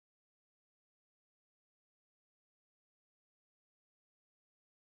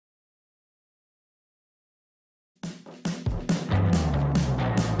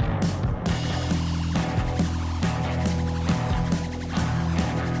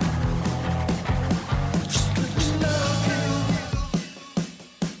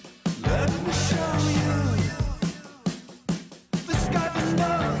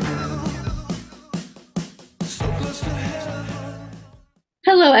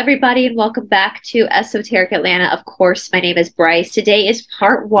everybody, and welcome back to Esoteric Atlanta. Of course, my name is Bryce. Today is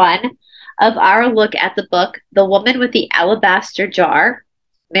part one of our look at the book, The Woman with the Alabaster Jar,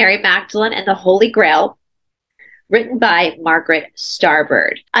 Mary Magdalene and the Holy Grail, written by Margaret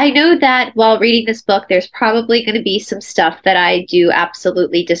Starbird. I know that while reading this book, there's probably going to be some stuff that I do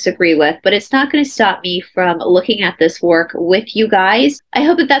absolutely disagree with, but it's not going to stop me from looking at this work with you guys. I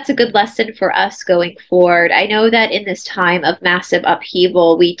hope that that's a good lesson for us going forward. I know that in this time of massive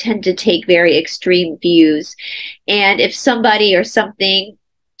upheaval, we tend to take very extreme views. And if somebody or something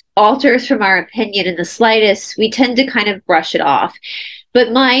alters from our opinion in the slightest, we tend to kind of brush it off.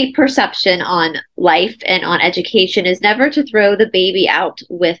 But my perception on life and on education is never to throw the baby out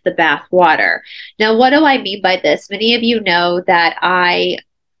with the bathwater. Now, what do I mean by this? Many of you know that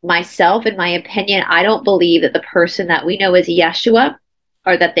myself, in my opinion, I don't believe that the person that we know as Yeshua,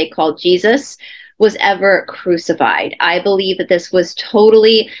 or that they call Jesus, was ever crucified. I believe that this was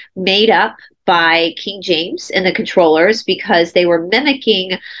totally made up by King James and the controllers because they were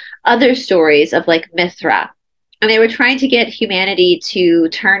mimicking other stories of like Mithra. And they were trying to get humanity to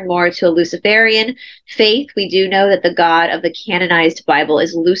turn more to a Luciferian faith. We do know that the God of the canonized Bible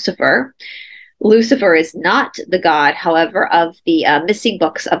is Lucifer. Lucifer is not the God, however, of the missing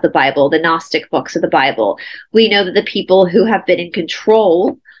books of the Bible, the Gnostic books of the Bible. We know that the people who have been in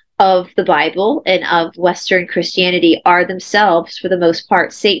control of the Bible and of Western Christianity are themselves, for the most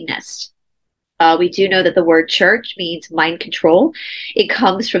part, Satanists. We do know that the word church means mind control. It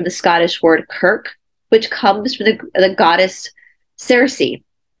comes from the Scottish word kirk, which comes from the goddess Circe,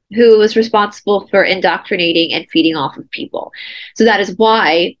 who was responsible for indoctrinating and feeding off of people. So that is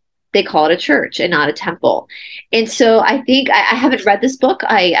why they call it a church and not a temple. And so I think I haven't read this book.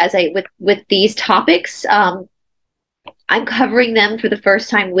 With these topics, I'm covering them for the first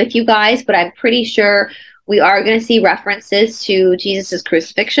time with you guys, but I'm pretty sure we are going to see references to Jesus's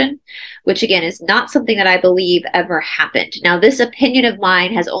crucifixion, which again is not something that I believe ever happened. Now, this opinion of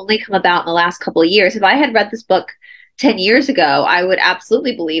mine has only come about in the last couple of years. If I had read this book 10 years ago, I would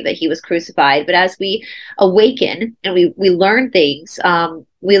absolutely believe that he was crucified. But as we awaken and we learn things,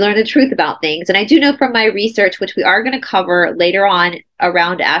 we learn the truth about things. And I do know from my research, which we are going to cover later on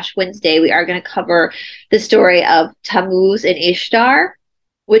around Ash Wednesday, we are going to cover the story of Tammuz and Ishtar,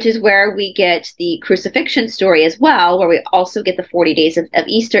 which is where we get the crucifixion story as well, where we also get the 40 days of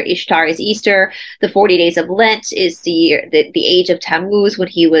Easter. Ishtar is Easter. The 40 days of Lent is the age of Tammuz when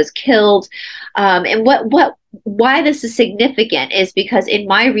he was killed. And why this is significant is because in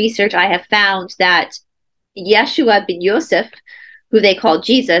my research, I have found that Yeshua ben Yosef, who they call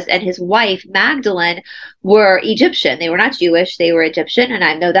Jesus, and his wife, Magdalene, were Egyptian. They were not Jewish. They were Egyptian. And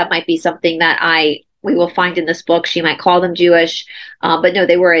I know that might be something that we will find in this book. She might call them Jewish, but no,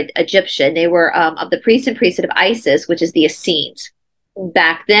 they were Egyptian. They were of the priest and priesthood of Isis, which is the Essenes.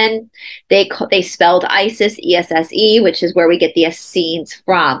 Back then, they spelled Isis, E-S-S-E, which is where we get the Essenes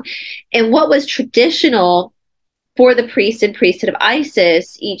from. And what was traditional for the priest and priesthood of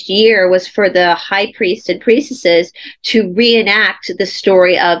Isis each year was for the high priest and priestesses to reenact the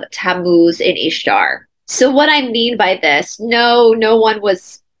story of Tammuz and Ishtar. So what I mean by this, no one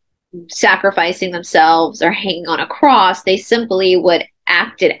was sacrificing themselves or hanging on a cross. They simply would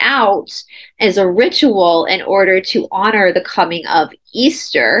act it out as a ritual in order to honor the coming of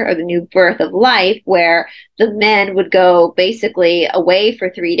Easter, or the new birth of life, where the men would go basically away for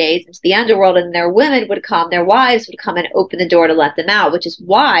 3 days into the underworld, and their wives would come and open the door to let them out, which is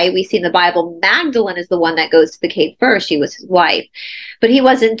why we see in the Bible Magdalene is the one that goes to the cave first. She was his wife. But he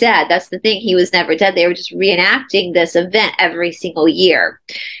wasn't dead. That's the thing. He was never dead. They were just reenacting this event every single year.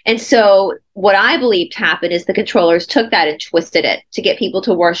 And so what I believed happened is the controllers took that and twisted it to get people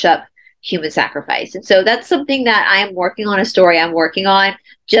to worship human sacrifice. And so that's something that I am working on, a story I'm working on,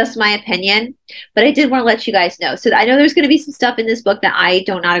 just my opinion. But I did want to let you guys know. So I know there's going to be some stuff in this book that I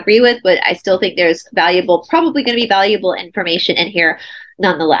do not agree with, but I still think there's probably going to be valuable information in here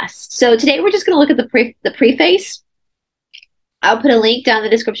nonetheless. So today we're just going to look at the preface. I'll put a link down in the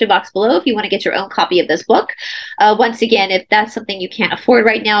description box below if you want to get your own copy of this book. Once again, if that's something you can't afford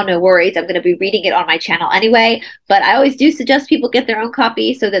right now, no worries. I'm going to be reading it on my channel anyway. But I always do suggest people get their own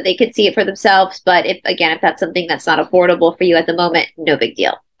copy so that they can see it for themselves. But if that's something that's not affordable for you at the moment, no big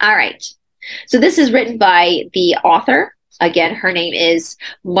deal. All right. So this is written by the author. Again, her name is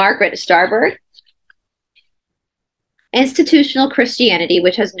Margaret Starbird. Institutional Christianity,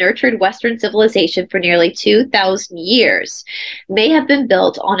 which has nurtured Western civilization for nearly 2,000 years, may have been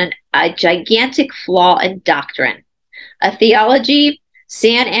built on a gigantic flaw in doctrine, a theology,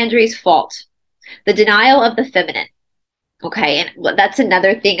 San Andre's fault, the denial of the feminine. Okay, and that's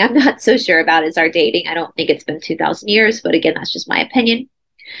another thing I'm not so sure about is our dating. I don't think it's been 2,000 years, but again, that's just my opinion.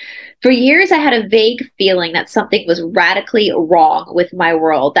 For years, I had a vague feeling that something was radically wrong with my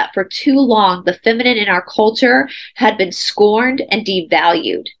world, that for too long, the feminine in our culture had been scorned and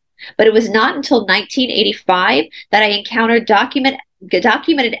devalued. But it was not until 1985 that I encountered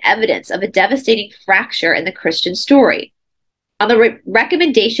documented evidence of a devastating fracture in the Christian story. On the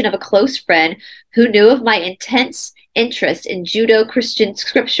recommendation of a close friend who knew of my intense interest in Judeo-Christian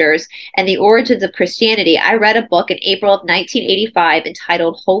scriptures and the origins of Christianity, I read a book in April of 1985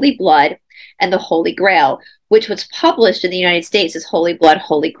 entitled Holy Blood and the Holy Grail, which was published in the United States as Holy Blood,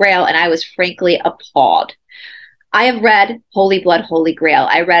 Holy Grail, and I was frankly appalled. I have read Holy Blood, Holy Grail.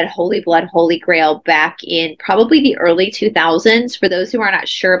 I read Holy Blood, Holy Grail back in probably the early 2000s. For those who are not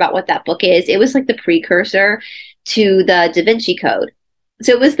sure about what that book is, it was like the precursor to the Da Vinci Code.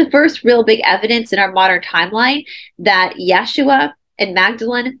 So it was the first real big evidence in our modern timeline that Yeshua and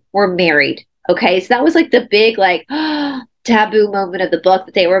Magdalene were married. Okay, so that was like the big taboo moment of the book,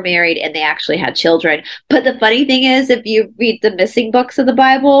 that they were married and they actually had children. But the funny thing is, if you read the missing books of the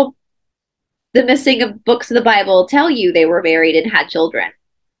Bible, the missing books of the Bible tell you they were married and had children.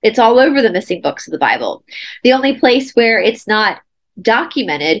 It's all over the missing books of the Bible. The only place where it's not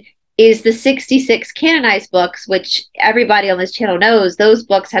documented is the 66 canonized books, which everybody on this channel knows. Those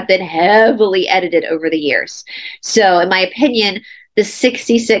books have been heavily edited over the years. So in my opinion, the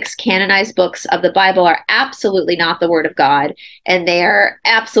 66 canonized books of the Bible are absolutely not the word of God, and they are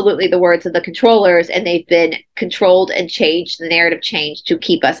absolutely the words of the controllers, and they've been controlled and changed, the narrative changed to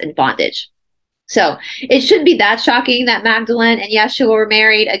keep us in bondage. So it shouldn't be that shocking that Magdalene and Yeshua were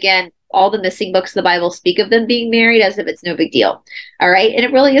married. Again, all the missing books of the Bible speak of them being married as if it's no big deal. All right. And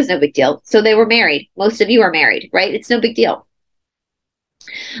it really is no big deal. So they were married. Most of you are married, right? It's no big deal.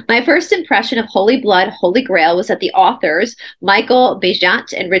 My first impression of Holy Blood, Holy Grail was that the authors, Michael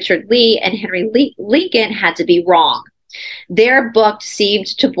Bejant and Richard Lee and Henry Lincoln, had to be wrong. Their book seemed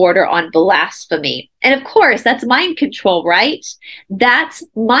to border on blasphemy. And of course, that's mind control, right? That's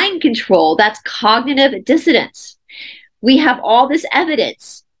mind control. That's cognitive dissonance. We have all this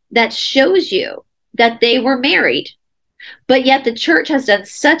evidence that shows you that they were married. But yet the church has done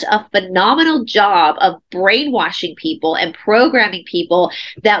such a phenomenal job of brainwashing people and programming people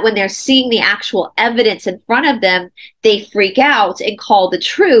that when they're seeing the actual evidence in front of them, they freak out and call the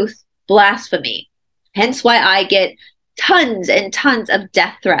truth blasphemy. Hence why I get tons and tons of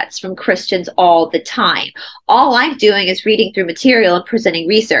death threats from Christians all the time. All I'm doing is reading through material and presenting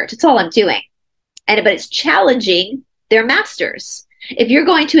research. That's all I'm doing. But it's challenging their masters. If you're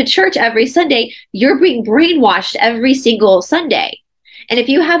going to a church every Sunday, you're being brainwashed every single Sunday. And if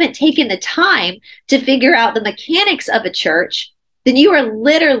you haven't taken the time to figure out the mechanics of a church, then you are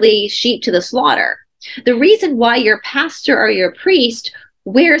literally sheep to the slaughter. The reason why your pastor or your priest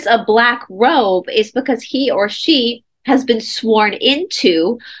wears a black robe is because he or she has been sworn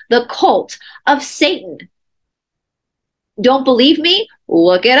into the cult of Satan. Don't believe me?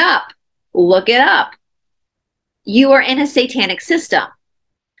 Look it up. Look it up. You are in a satanic system.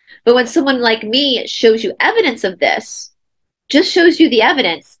 But when someone like me shows you evidence of this, just shows you the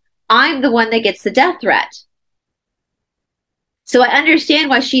evidence, I'm the one that gets the death threat. So I understand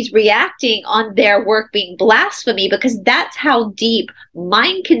why she's reacting on their work being blasphemy, because that's how deep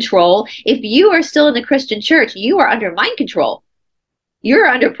mind control. If you are still in the Christian church, you are under mind control. You're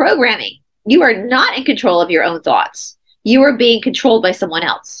under programming. You are not in control of your own thoughts. You are being controlled by someone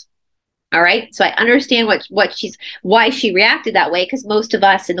else. All right. So I understand why she reacted that way, because most of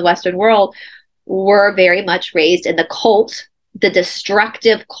us in the Western world were very much raised in the cult, the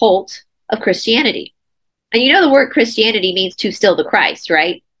destructive cult of Christianity. And you know, the word Christianity means to still the Christ,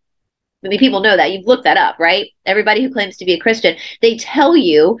 right? I mean, people know that. You've looked that up, right? Everybody who claims to be a Christian, they tell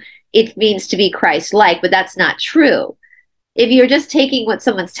you it means to be Christ-like, but that's not true. If you're just taking what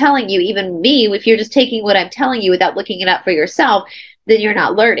someone's telling you, even me, if you're just taking what I'm telling you without looking it up for yourself, then you're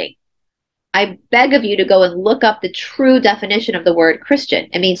not learning. I beg of you to go and look up the true definition of the word Christian.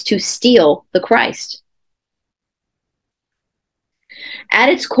 It means to steal the Christ. At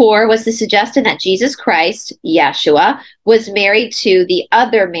its core was the suggestion that Jesus Christ, Yeshua, was married to the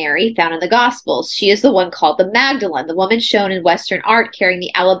other Mary found in the Gospels. She is the one called the Magdalene, the woman shown in Western art carrying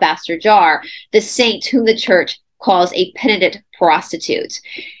the alabaster jar, the saint whom the church calls a penitent prostitute.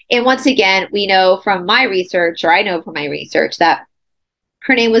 And once again, we know from my research, or I know from my research, that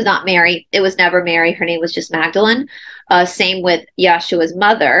her name was not Mary. It was never Mary. Her name was just Magdalene. Same with Yeshua's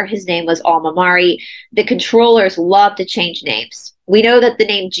mother. His name was Alma Mari. The controllers love to change names. We know that the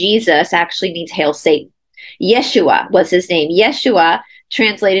name Jesus actually means Hail Satan. Yeshua was his name. Yeshua,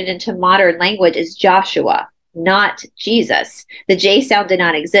 translated into modern language, is Joshua, not Jesus. The J sound did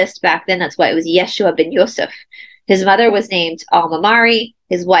not exist back then. That's why it was Yeshua ben Yosef. His mother was named Almamari.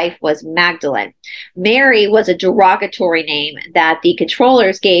 His wife was Magdalene. Mary was a derogatory name that the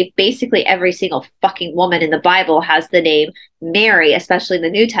controllers gave. Basically, every single fucking woman in the Bible has the name Mary, especially in the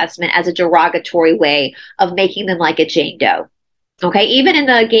New Testament, as a derogatory way of making them like a Jane Doe. Okay, even in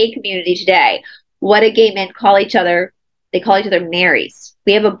the gay community today, what do gay men call each other? They call each other Marys.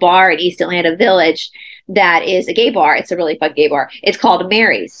 We have a bar in East Atlanta Village that is a gay bar. It's a really fun gay bar. It's called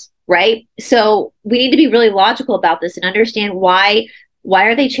Mary's, right? So we need to be really logical about this and understand why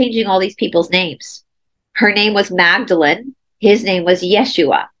are they changing all these people's names? Her name was Magdalene. His name was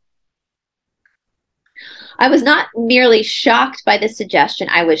Yeshua. I was not merely shocked by this suggestion,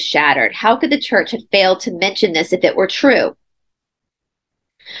 I was shattered. How could the church have failed to mention this if it were true?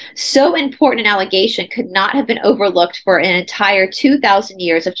 So important an allegation could not have been overlooked for an entire 2,000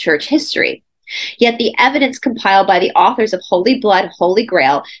 years of church history. Yet the evidence compiled by the authors of Holy Blood, Holy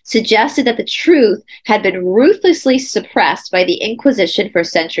Grail suggested that the truth had been ruthlessly suppressed by the Inquisition for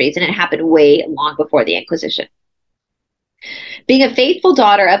centuries, and it happened way long before the Inquisition. Being a faithful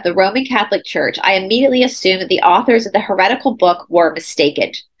daughter of the Roman Catholic Church, I immediately assumed that the authors of the heretical book were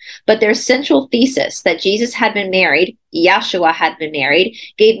mistaken. But their central thesis that Jesus had been married, Yeshua had been married,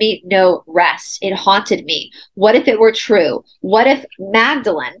 gave me no rest. It haunted me. What if it were true? What if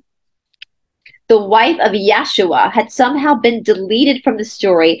Magdalene, the wife of Yeshua, had somehow been deleted from the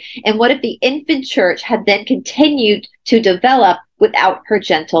story? And what if the infant church had then continued to develop without her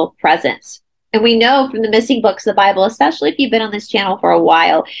gentle presence? And we know from the missing books of the Bible, especially if you've been on this channel for a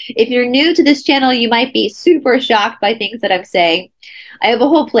while, if you're new to this channel, you might be super shocked by things that I'm saying. I have a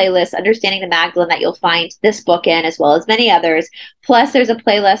whole playlist, Understanding the Magdalene, that you'll find this book in, as well as many others. Plus, there's a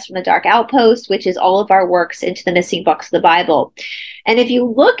playlist from the Dark Outpost, which is all of our works into the missing books of the Bible. And if you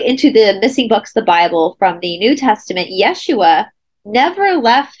look into the missing books of the Bible from the New Testament, Yeshua never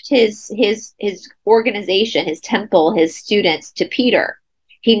left his organization, his temple, his students to Peter.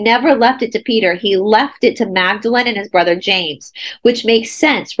 He never left it to Peter. He left it to Magdalene and his brother James, which makes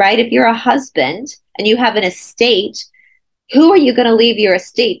sense, right? If you're a husband and you have an estate, who are you going to leave your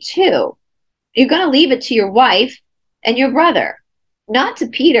estate to? You're going to leave it to your wife and your brother, not to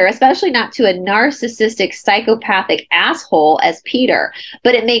Peter, especially not to a narcissistic, psychopathic asshole as Peter.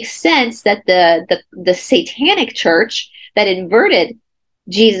 But it makes sense that the satanic church that inverted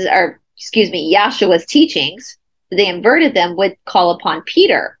Yahshua's teachings, they inverted them, would call upon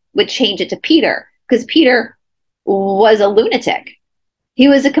Peter, would change it to Peter, because Peter was a lunatic. He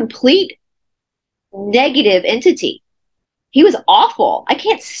was a complete negative entity. He was awful. I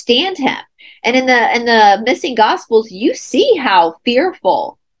can't stand him. And in the missing gospels, you see how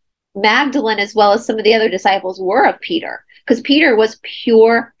fearful Magdalene, as well as some of the other disciples, were of Peter, because Peter was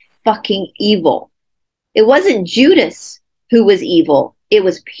pure fucking evil. It wasn't Judas who was evil. It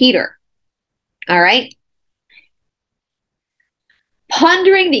was Peter. All right.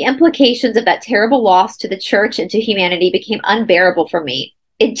 Pondering the implications of that terrible loss to the church and to humanity became unbearable for me.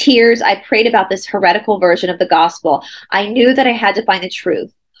 In tears, I prayed about this heretical version of the gospel. I knew that I had to find the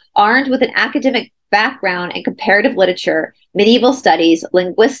truth. Armed with an academic background in comparative literature, medieval studies,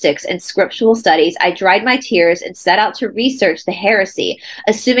 linguistics, and scriptural studies, I dried my tears and set out to research the heresy,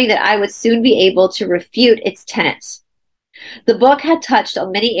 assuming that I would soon be able to refute its tenets. The book had touched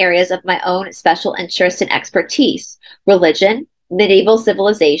on many areas of my own special interest and expertise: religion, medieval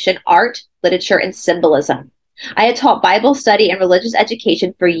civilization, art, literature, and symbolism. I had taught Bible study and religious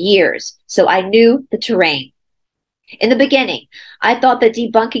education for years, so I knew the terrain. In the beginning, I thought that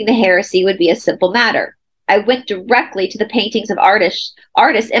debunking the heresy would be a simple matter. I went directly to the paintings of artists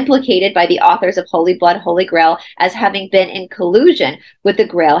implicated by the authors of Holy Blood, Holy Grail as having been in collusion with the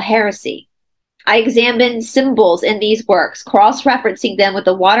Grail heresy. I examined symbols in these works, cross-referencing them with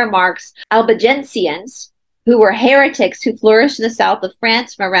the watermarks Albigensians, who were heretics who flourished in the south of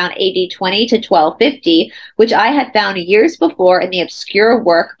France from around AD 20 to 1250, which I had found years before in the obscure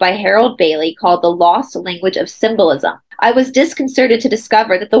work by Harold Bailey called The Lost Language of Symbolism. I was disconcerted to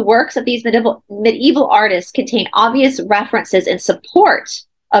discover that the works of these medieval artists contain obvious references in support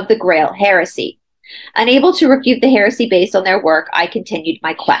of the Grail heresy. Unable to refute the heresy based on their work, I continued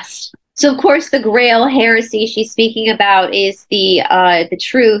my quest. So, of course, the Grail heresy she's speaking about is the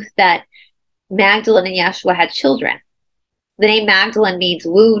truth that Magdalene and Yeshua had children. The name Magdalene means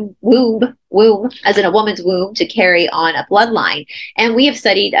womb, as in a woman's womb, to carry on a bloodline. And we have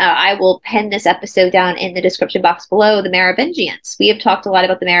studied, I will pen this episode down in the description box below, the Merovingians. We have talked a lot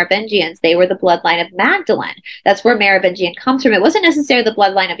about the Merovingians. They were the bloodline of Magdalene. That's where Merovingian comes from. It wasn't necessarily the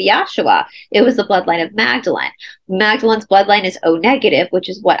bloodline of Yeshua. It was the bloodline of Magdalene. Magdalene's bloodline is O negative, which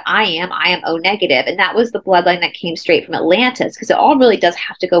is what I am. I am O negative. And that was the bloodline that came straight from Atlantis, because it all really does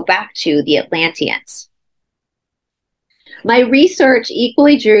have to go back to the Atlanteans. My research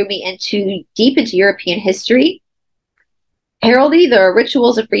equally drew me deep into European history, heraldry, the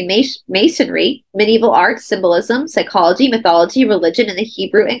rituals of Freemasonry, medieval art, symbolism, psychology, mythology, religion, and the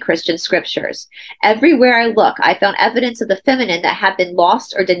Hebrew and Christian scriptures. Everywhere I look, I found evidence of the feminine that had been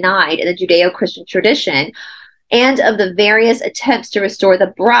lost or denied in the Judeo-Christian tradition, and of the various attempts to restore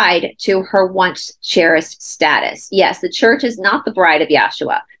the bride to her once cherished status. Yes, the church is not the bride of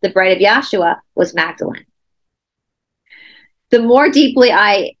Yahshua. The bride of Yahshua was Magdalene. The more deeply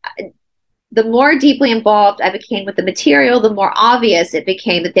involved I became with the material, the more obvious it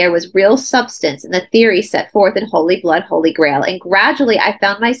became that there was real substance in the theory set forth in Holy Blood, Holy Grail. And gradually I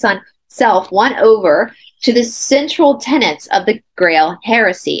found myself won over to the central tenets of the Grail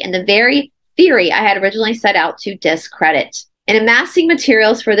heresy and the very theory I had originally set out to discredit. In amassing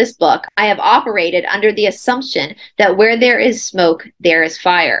materials for this book, I have operated under the assumption that where there is smoke, there is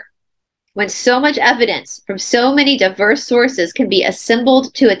fire. When so much evidence from so many diverse sources can be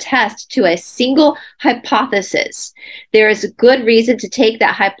assembled to attest to a single hypothesis, there is a good reason to take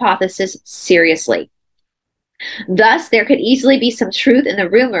that hypothesis seriously. Thus, there could easily be some truth in the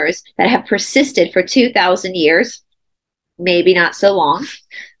rumors that have persisted for 2,000 years, maybe not so long,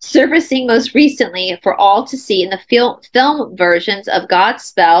 surfacing most recently for all to see in the film versions of God's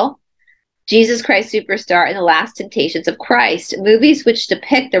Spell, Jesus Christ Superstar, and The Last Temptations of Christ, movies which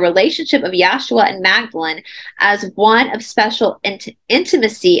depict the relationship of Yahshua and Magdalene as one of special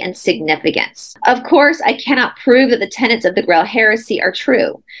intimacy and significance. Of course, I cannot prove that the tenets of the Grail heresy are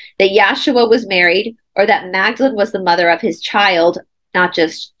true, that Yahshua was married, or that Magdalene was the mother of his child, not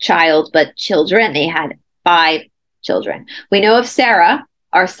just child, but children. They had 5 children. We know of Sarah,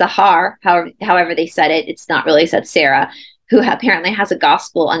 or Sahar, however they said it. It's not really said Sarah, who apparently has a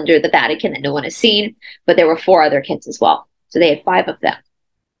gospel under the Vatican that no one has seen, but there were 4 other kids as well. So they had 5 of them.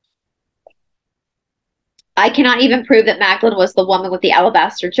 I cannot even prove that Magdalene was the woman with the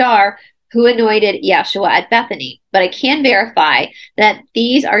alabaster jar who anointed Yahshua at Bethany, but I can verify that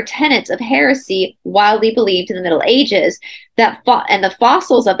these are tenets of heresy widely believed in the Middle Ages, and the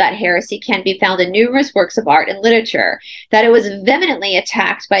fossils of that heresy can be found in numerous works of art and literature, that it was vehemently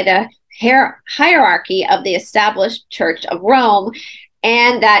attacked by the hierarchy of the established Church of Rome,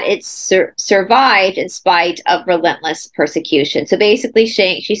 and that it survived in spite of relentless persecution. So basically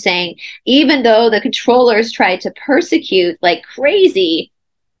she's saying, even though the controllers tried to persecute like crazy,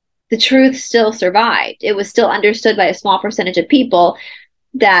 the truth still survived. It was still understood by a small percentage of people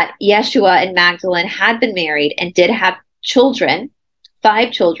that Yeshua and Magdalene had been married and did have children,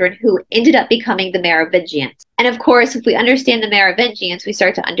 5 children, who ended up becoming the Merovingians. And of course, if we understand the Merovingians, we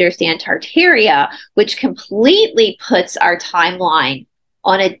start to understand Tartaria, which completely puts our timeline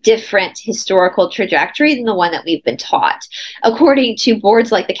on a different historical trajectory than the one that we've been taught. According to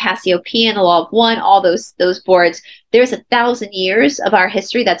boards like the Cassiopean, the Law of One, all those boards, there's 1,000 years of our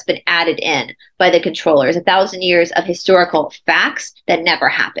history that's been added in by the controllers, 1,000 years of historical facts that never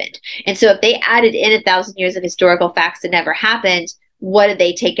happened. And so if they added in 1,000 years of historical facts that never happened, what did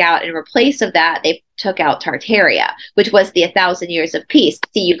they take out in replace of that? They took out Tartaria, which was the 1,000 years of peace.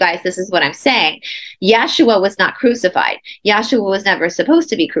 See, you guys, this is what I'm saying. Yahshua was not crucified. Yahshua was never supposed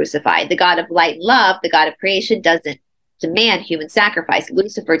to be crucified. The God of light and love, the God of creation, doesn't demand human sacrifice.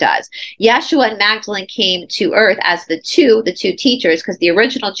 Lucifer does. Yahshua and Magdalene came to earth as the two teachers, because the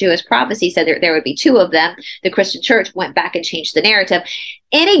original Jewish prophecy said there would be 2 of them. The Christian church went back and changed the narrative.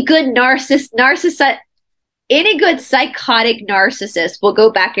 Any good any good psychotic narcissist will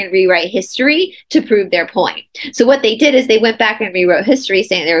go back and rewrite history to prove their point. So what they did is they went back and rewrote history,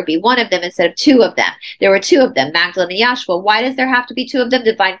 saying there would be 1 of them instead of 2 of them. There were 2 of them, Magdalene and Yahshua. Why does there have to be 2 of them?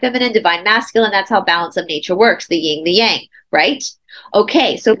 Divine feminine, divine masculine. That's how balance of nature works, the yin, the yang, right?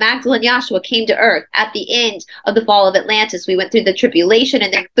 Okay, so Magdalene and Yahshua came to earth at the end of the fall of Atlantis. We went through the tribulation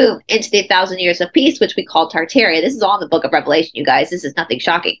and then boom, into the 1,000 years of peace, which we call Tartaria. This is all in the book of Revelation, you guys. This is nothing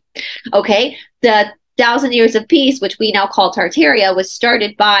shocking. Okay, the 1,000 years of peace, which we now call Tartaria, was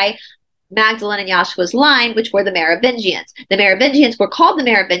started by Magdalene and Yahshua's line, which were the Merovingians. The Merovingians were called the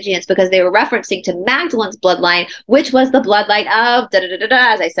Merovingians because they were referencing to Magdalene's bloodline, which was the bloodline of,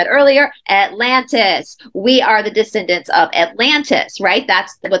 as I said earlier, Atlantis. We are the descendants of Atlantis, right?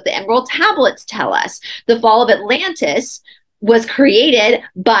 That's what the Emerald Tablets tell us. The fall of Atlantis was created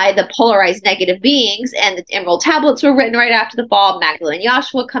by the polarized negative beings, and the Emerald Tablets were written right after the fall. Magdalene and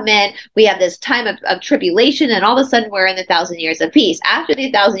Yahshua come in. We have this time of tribulation, and all of a sudden we're in the 1,000 years of peace. After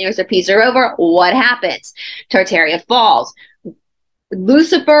the 1,000 years of peace are over, what happens? Tartaria falls.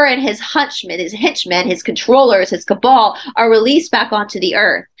 Lucifer and his henchmen, his controllers, his cabal are released back onto the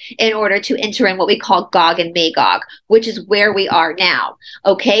earth in order to enter in what we call Gog and Magog, which is where we are now.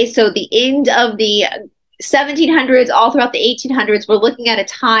 Okay, so the end of the 1700s, all throughout the 1800s, we're looking at a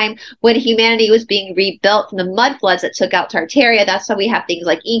time when humanity was being rebuilt from the mud floods that took out Tartaria. That's why we have things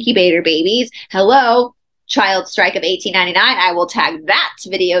like incubator babies. Hello, child strike of 1899. I will tag that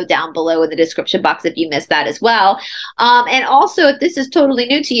video down below in the description box if you missed that as well. And also, if this is totally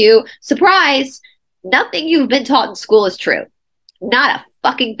new to you, surprise, nothing you've been taught in school is true. Not a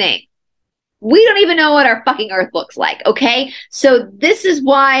fucking thing. We don't even know what our fucking earth looks like, okay? So this is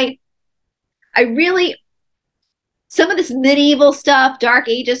why I really, some of this medieval stuff, Dark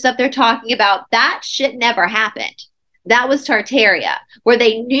Ages stuff they're talking about, that shit never happened. That was Tartaria, where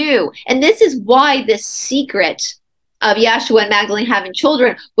they knew. And this is why this secret of Yeshua and Magdalene having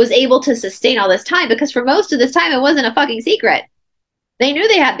children was able to sustain all this time, because for most of this time, it wasn't a fucking secret. They knew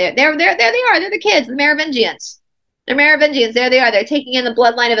they had there they are. They're the kids, the Merovingians. They're Merovingians. There they are. They're taking in the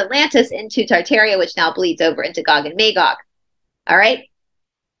bloodline of Atlantis into Tartaria, which now bleeds over into Gog and Magog. All right?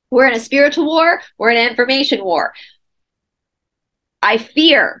 We're in a spiritual war. We're in an information war. I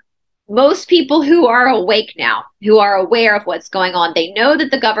fear most people who are awake now, who are aware of what's going on, they know that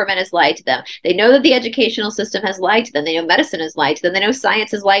the government has lied to them. They know that the educational system has lied to them. They know medicine has lied to them. They know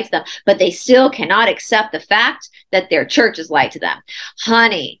science has lied to them. But they still cannot accept the fact that their church has lied to them.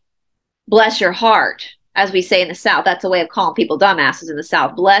 Honey, bless your heart. As we say in the South, that's a way of calling people dumbasses in the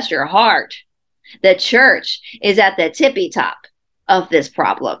South. Bless your heart. The church is at the tippy top of this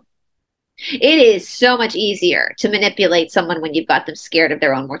problem. It is so much easier to manipulate someone when you've got them scared of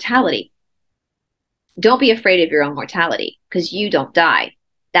their own mortality. Don't be afraid of your own mortality, because you don't die.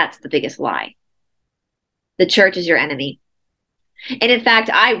 That's the biggest lie. The church is your enemy. And in fact,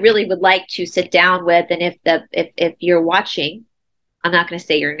 I really would like to sit down with, and if you're watching, I'm not going to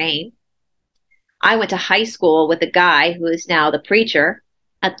say your name. I went to high school with a guy who is now the preacher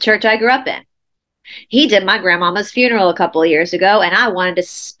at the church I grew up in. He did my grandmama's funeral a couple of years ago, and I wanted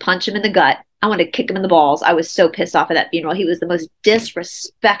to punch him in the gut. I wanted to kick him in the balls. I was so pissed off at that funeral. He was the most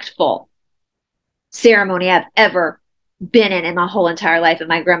disrespectful ceremony I've ever been in my whole entire life, and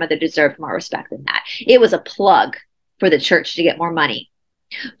my grandmother deserved more respect than that. It was a plug for the church to get more money.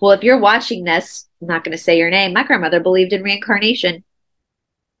 Well, if you're watching this, I'm not going to say your name. My grandmother believed in reincarnation.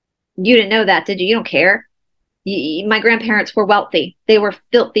 You didn't know that, did you? You don't care. My grandparents were wealthy. They were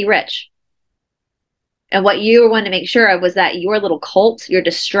filthy rich. And what you wanted to make sure of was that your little cult, your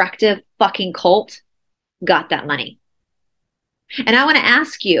destructive fucking cult, got that money. And I want to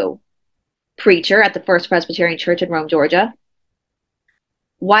ask you, preacher at the First Presbyterian Church in Rome, Georgia,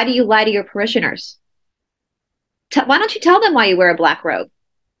 why do you lie to your parishioners? Why don't you tell them why you wear a black robe?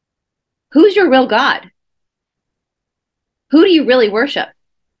 Who's your real God? Who do you really worship?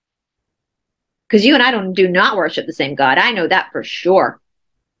 Because you and I do not worship the same God. I know that for sure.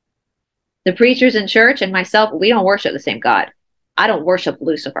 The preachers in church and myself, we don't worship the same God. I don't worship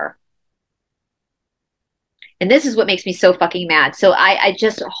Lucifer. And this is what makes me so fucking mad. So I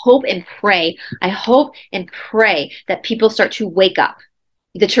just hope and pray. I hope and pray that people start to wake up.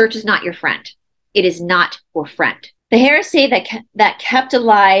 The church is not your friend. It is not your friend. The heresy that kept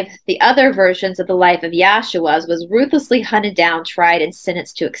alive the other versions of the life of Yahshua's was ruthlessly hunted down, tried, and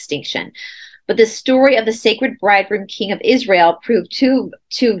sentenced to extinction. But the story of the sacred bridegroom king of Israel proved too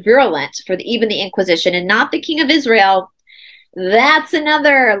virulent for even the Inquisition, and not the king of Israel. That's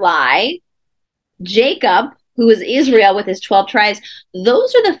another lie. Jacob, who was Israel with his 12 tribes,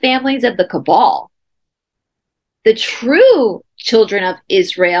 those are the families of the Cabal. The true children of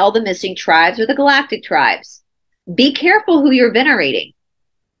Israel, the missing tribes, are the galactic tribes. Be careful who you're venerating.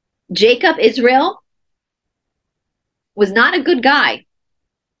 Jacob, Israel, was not a good guy.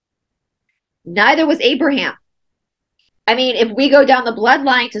 Neither was Abraham. I mean, if we go down the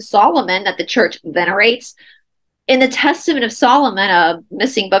bloodline to Solomon that the church venerates, in the Testament of Solomon, a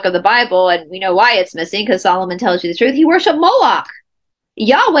missing book of the Bible, and we know why it's missing because Solomon tells you the truth, he worshiped Moloch.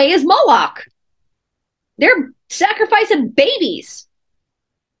 Yahweh is Moloch. They're sacrificing babies.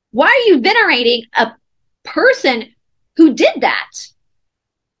 Why are you venerating a person who did that?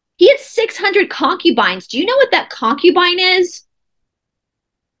 He had 600 concubines. Do you know what that concubine is?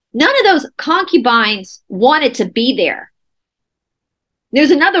 None of those concubines wanted to be there.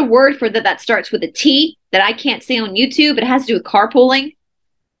 There's another word for that starts with a T that I can't say on YouTube. It has to do with carpooling.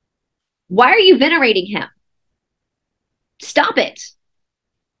 Why are you venerating him? Stop it.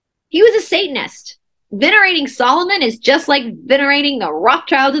 He was a Satanist. Venerating Solomon is just like venerating the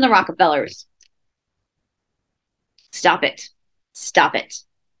Rothschilds and the Rockefellers. Stop it. Stop it.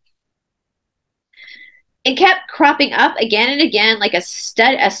 It kept cropping up again and again like a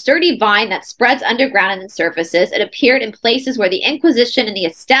sturdy vine that spreads underground and then surfaces. It appeared in places where the Inquisition and the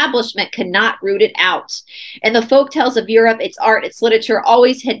establishment could not root it out. In the folk tales of Europe, its art, its literature,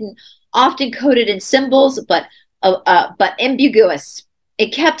 always hidden often coded in symbols, but ambiguous.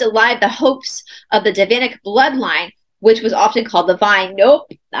 It kept alive the hopes of the Davidic bloodline, which was often called the vine.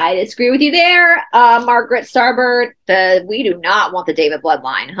 Nope, I disagree with you there, Margaret Starbird. We do not want the David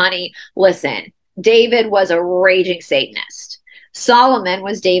bloodline, honey. Listen, David was a raging Satanist. Solomon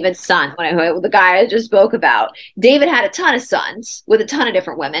was David's son, the guy I just spoke about. David had a ton of sons with a ton of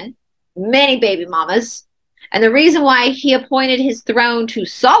different women, many baby mamas. And the reason why he appointed his throne to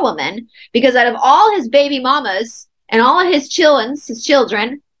Solomon, because out of all his baby mamas and all of his children,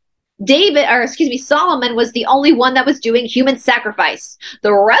 Solomon was the only one that was doing human sacrifice.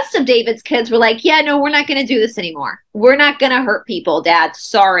 The rest of David's kids were like, yeah, no, we're not going to do this anymore. We're not going to hurt people, Dad.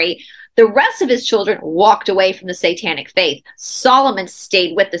 Sorry. The rest of his children walked away from the satanic faith. Solomon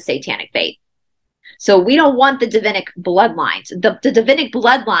stayed with the satanic faith. So we don't want the Davidic bloodlines. The Davidic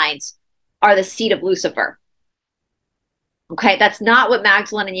bloodlines are the seed of Lucifer. Okay, that's not what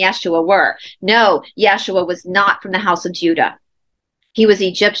Magdalene and Yeshua were. No, Yeshua was not from the house of Judah. He was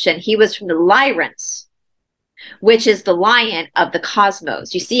Egyptian. He was from the Lyrans, which is the lion of the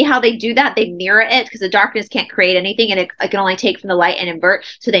cosmos. You see how they do that? They mirror it because the darkness can't create anything and it can only take from the light and invert.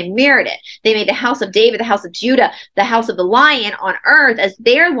 So they mirrored it. They made the house of David, the house of Judah, the house of the lion on earth as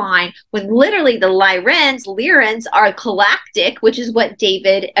their line, when literally the Lyrans are galactic, which is what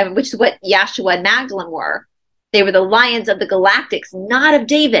Yeshua and Magdalene were. They were the lions of the galactics, not of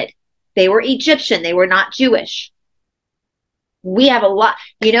David. They were Egyptian. They were not Jewish. We have a lot,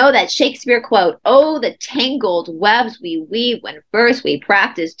 that Shakespeare quote, oh, the tangled webs we weave when first we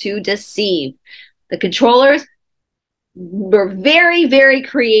practice to deceive. The controllers were very, very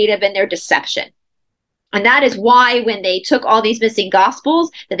creative in their deception. And that is why when they took all these missing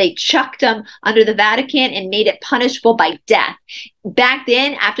gospels, that they chucked them under the Vatican and made it punishable by death. Back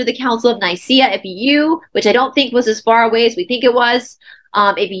then, after the Council of Nicaea, which I don't think was as far away as we think it was,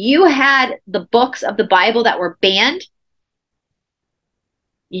 if you had the books of the Bible that were banned,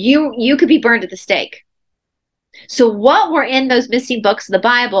 you could be burned at the stake. So what were in those missing books of the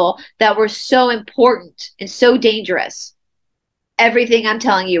Bible that were so important and so dangerous? Everything I'm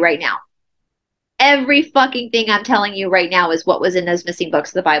telling you right now. Every fucking thing I'm telling you right now is what was in those missing books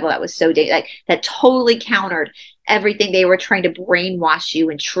of the Bible that was so that totally countered everything they were trying to brainwash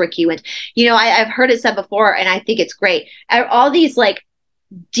you and trick you. And, I've heard it said before, and I think it's great. All these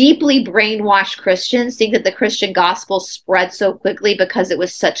deeply brainwashed Christians think that the Christian gospel spread so quickly because it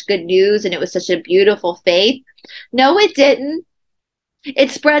was such good news and it was such a beautiful faith. No, it didn't. It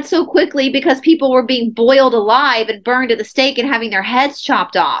spread so quickly because people were being boiled alive and burned at the stake and having their heads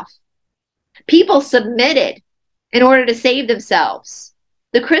chopped off. People submitted in order to save themselves.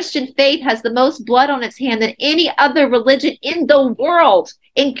 The Christian faith has the most blood on its hand than any other religion in the world,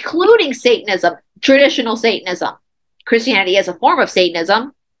 including Satanism, traditional Satanism. Christianity is a form of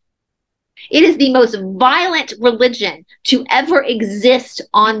Satanism. It is the most violent religion to ever exist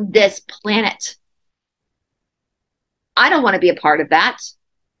on this planet. I don't want to be a part of that.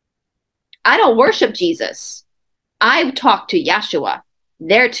 I don't worship Jesus. I talk to Yeshua.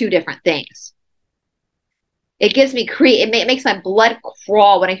 They're two different things. It gives me it makes my blood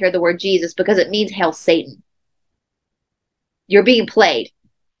crawl when I hear the word Jesus because it means hail Satan. You're being played.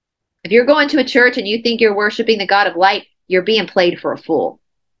 If you're going to a church and you think you're worshiping the God of light, you're being played for a fool.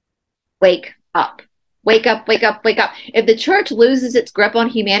 Wake up. Wake up, wake up, wake up. If the church loses its grip on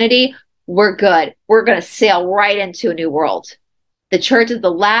humanity, we're good. We're going to sail right into a new world. The church is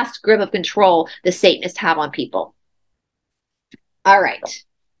the last grip of control the Satanists have on people. All right.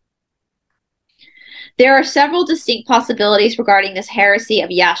 There are several distinct possibilities regarding this heresy of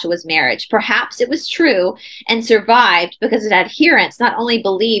Yahshua's marriage. Perhaps it was true and survived because its adherents not only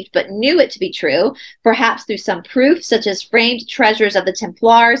believed but knew it to be true, perhaps through some proof, such as framed treasures of the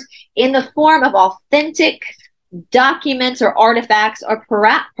Templars in the form of authentic documents or artifacts, or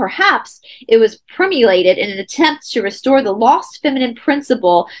perhaps it was promulgated in an attempt to restore the lost feminine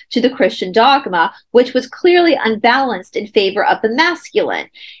principle to the Christian dogma, which was clearly unbalanced in favor of the masculine.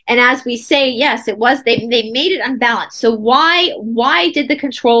 And as we say, yes, it was, they made it unbalanced. So why did the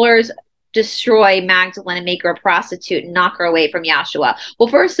controllers destroy Magdalene and make her a prostitute and knock her away from Yeshua? Well,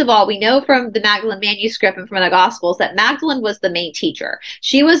 first of all, we know from the Magdalene manuscript and from the Gospels that Magdalene was the main teacher.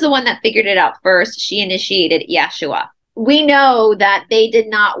 She was the one that figured it out first. She initiated Yeshua. We know that they did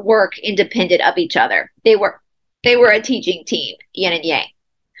not work independent of each other. They were a teaching team, yin and yang.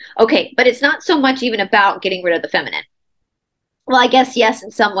 Okay, but it's not so much even about getting rid of the feminine. Well, I guess yes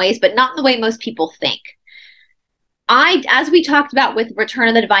in some ways, but not in the way most people think. As we talked about with Return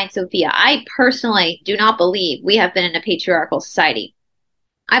of the Divine Sophia, I personally do not believe we have been in a patriarchal society.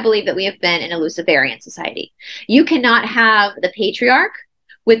 I believe that we have been in a Luciferian society. You cannot have the patriarch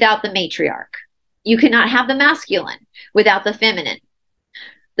without the matriarch. You cannot have the masculine without the feminine.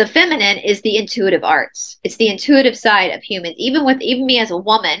 The feminine is the intuitive arts. It's the intuitive side of humans. Even me as a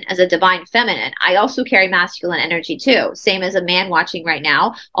woman, as a divine feminine, I also carry masculine energy too. Same as a man watching right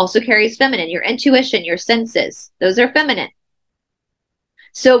now also carries feminine. Your intuition, your senses, those are feminine.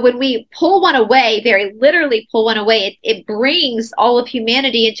 So when we pull one away, very literally pull one away, it brings all of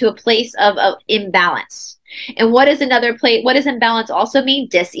humanity into a place of imbalance. And what is another place? What does imbalance also mean?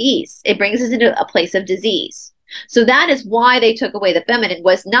 Dis-ease. It brings us into a place of disease. So that is why they took away the feminine,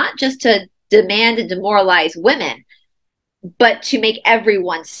 was not just to demand and demoralize women, but to make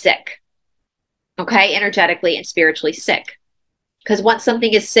everyone sick. Okay, energetically and spiritually sick. Because once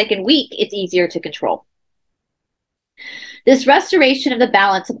something is sick and weak, it's easier to control. This restoration of the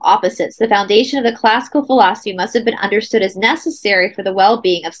balance of opposites, the foundation of the classical philosophy, must have been understood as necessary for the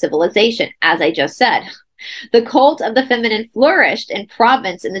well-being of civilization, as I just said. The cult of the feminine flourished in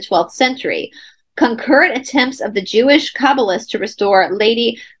Provence in the 12th century. Concurrent attempts of the Jewish Kabbalists to restore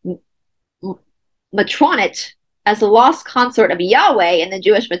Lady Matronit as the lost consort of Yahweh in the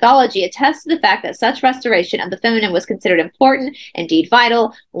Jewish mythology attest to the fact that such restoration of the feminine was considered important, indeed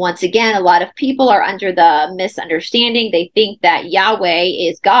vital. Once again, a lot of people are under the misunderstanding. They think that Yahweh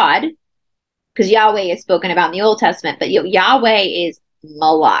is God, because Yahweh is spoken about in the Old Testament, but Yahweh is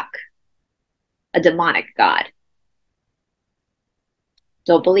Moloch, a demonic god.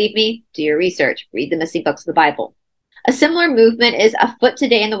 Don't believe me? Do your research. Read the missing books of the Bible. A similar movement is afoot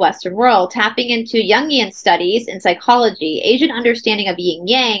today in the Western world, tapping into Jungian studies in psychology, Asian understanding of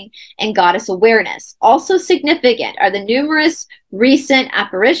yin-yang, and goddess awareness. Also significant are the numerous recent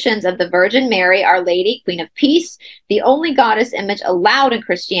apparitions of the Virgin Mary, Our Lady, Queen of Peace, the only goddess image allowed in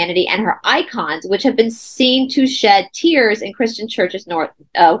Christianity, and her icons, which have been seen to shed tears in Christian churches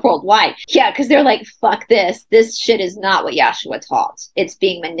worldwide. Yeah, because they're like, fuck this. This shit is not what Yahshua taught. It's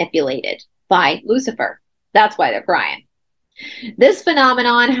being manipulated by Lucifer. That's why they're crying. This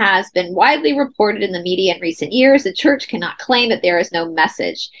phenomenon has been widely reported in the media in recent years. The church cannot claim that there is no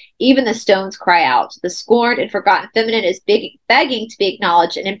message. Even the stones cry out. The scorned and forgotten feminine is begging to be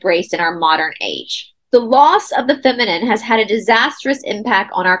acknowledged and embraced in our modern age. The loss of the feminine has had a disastrous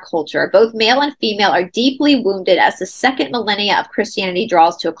impact on our culture. Both male and female are deeply wounded as the second millennia of Christianity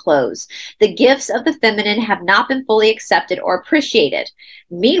draws to a close. The gifts of the feminine have not been fully accepted or appreciated.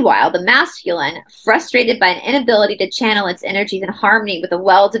 Meanwhile, the masculine, frustrated by an inability to channel its energies in harmony with a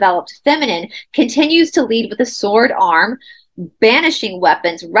well-developed feminine, continues to lead with a sword arm, banishing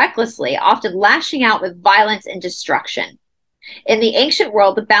weapons recklessly, often lashing out with violence and destruction. In the ancient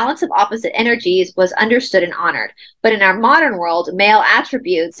world, the balance of opposite energies was understood and honored, but in our modern world, male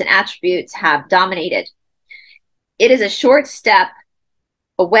attributes have dominated. It is a short step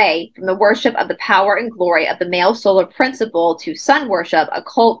away from the worship of the power and glory of the male solar principle to sun worship, a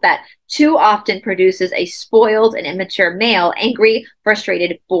cult that too often produces a spoiled and immature male, angry,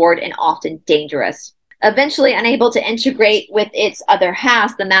 frustrated, bored, and often dangerous. Eventually unable to integrate with its other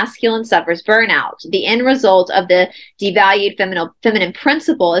half, the masculine suffers burnout. The end result of the devalued feminine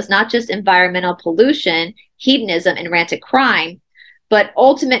principle is not just environmental pollution, hedonism, and rampant crime, but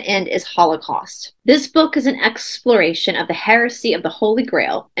ultimate end is Holocaust. This book is an exploration of the heresy of the Holy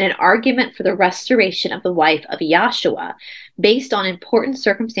Grail and an argument for the restoration of the wife of Yahshua based on important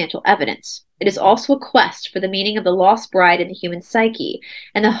circumstantial evidence. It is also a quest for the meaning of the lost bride in the human psyche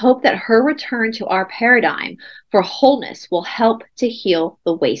and the hope that her return to our paradigm for wholeness will help to heal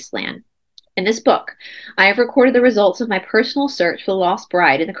the wasteland. In this book, I have recorded the results of my personal search for the lost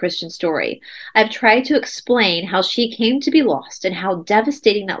bride in the Christian story. I have tried to explain how she came to be lost and how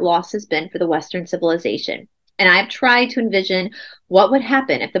devastating that loss has been for the Western civilization. And I have tried to envision what would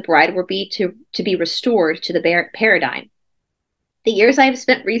happen if the bride were to be restored to the paradigm. The years I have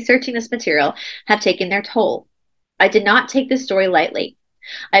spent researching this material have taken their toll. I did not take this story lightly.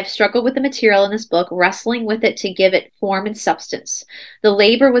 I have struggled with the material in this book, wrestling with it to give it form and substance. The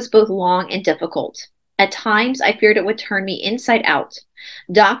labor was both long and difficult. At times, I feared it would turn me inside out.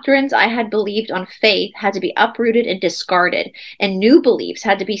 Doctrines I had believed on faith had to be uprooted and discarded, and new beliefs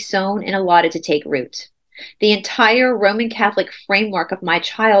had to be sown and allotted to take root. The entire Roman Catholic framework of my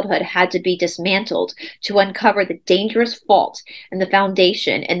childhood had to be dismantled to uncover the dangerous fault in the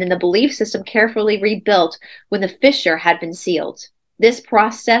foundation, and then the belief system carefully rebuilt when the fissure had been sealed. This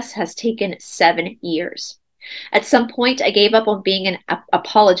process has taken 7 years. At some point, I gave up on being an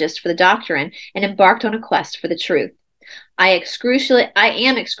apologist for the doctrine and embarked on a quest for the truth. I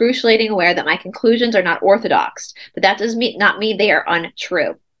am excruciatingly aware that my conclusions are not orthodox, but that does not mean they are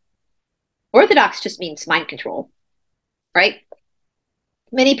untrue. Orthodox just means mind control, right?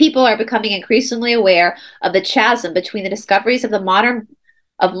 Many people are becoming increasingly aware of the chasm between the discoveries of the modern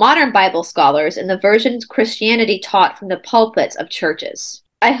of modern Bible scholars and the versions Christianity taught from the pulpits of churches.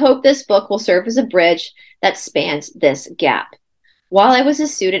 I hope this book will serve as a bridge that spans this gap. While I was a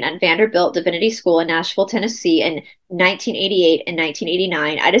student at Vanderbilt Divinity School in Nashville, Tennessee in 1988 and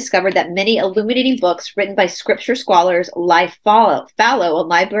 1989, I discovered that many illuminating books written by scripture scholars lie fallow on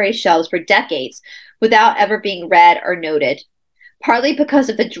library shelves for decades without ever being read or noted, partly because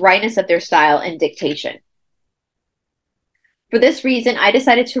of the dryness of their style and dictation. For this reason, I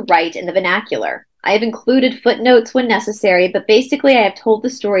decided to write in the vernacular. I have included footnotes when necessary, but basically I have told the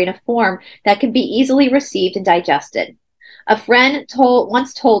story in a form that can be easily received and digested. A friend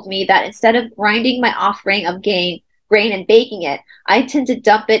once told me that instead of grinding my offering of grain and baking it, I tend to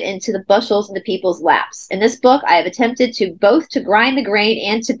dump it into the bushels into people's laps. In this book, I have attempted both to grind the grain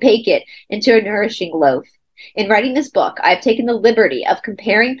and to bake it into a nourishing loaf. In writing this book, I have taken the liberty of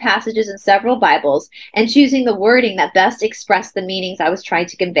comparing passages in several Bibles and choosing the wording that best expressed the meanings I was trying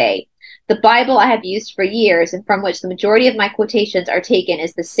to convey. The Bible I have used for years and from which the majority of my quotations are taken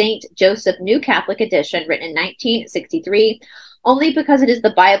is the St. Joseph New Catholic Edition, written in 1963, only because it is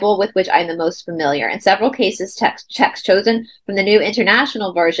the Bible with which I am the most familiar. In several cases, text chosen from the New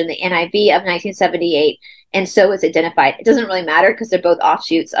International Version, the NIV of 1978, and so is identified. It doesn't really matter because they're both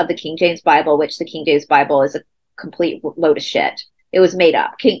offshoots of the King James Bible, which the King James Bible is a complete load of shit. It was made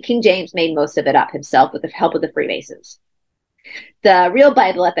up. King James made most of it up himself with the help of the Freemasons. The real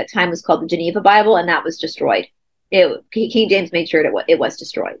Bible at that time was called the Geneva Bible, and that was destroyed. King James made sure it was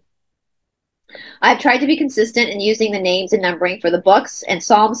destroyed. I've tried to be consistent in using the names and numbering for the books and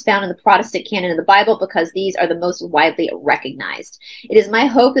Psalms found in the Protestant canon of the Bible because these are the most widely recognized. It is my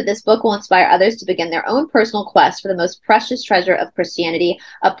hope that this book will inspire others to begin their own personal quest for the most precious treasure of Christianity,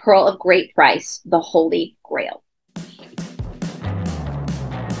 a pearl of great price, the Holy Grail.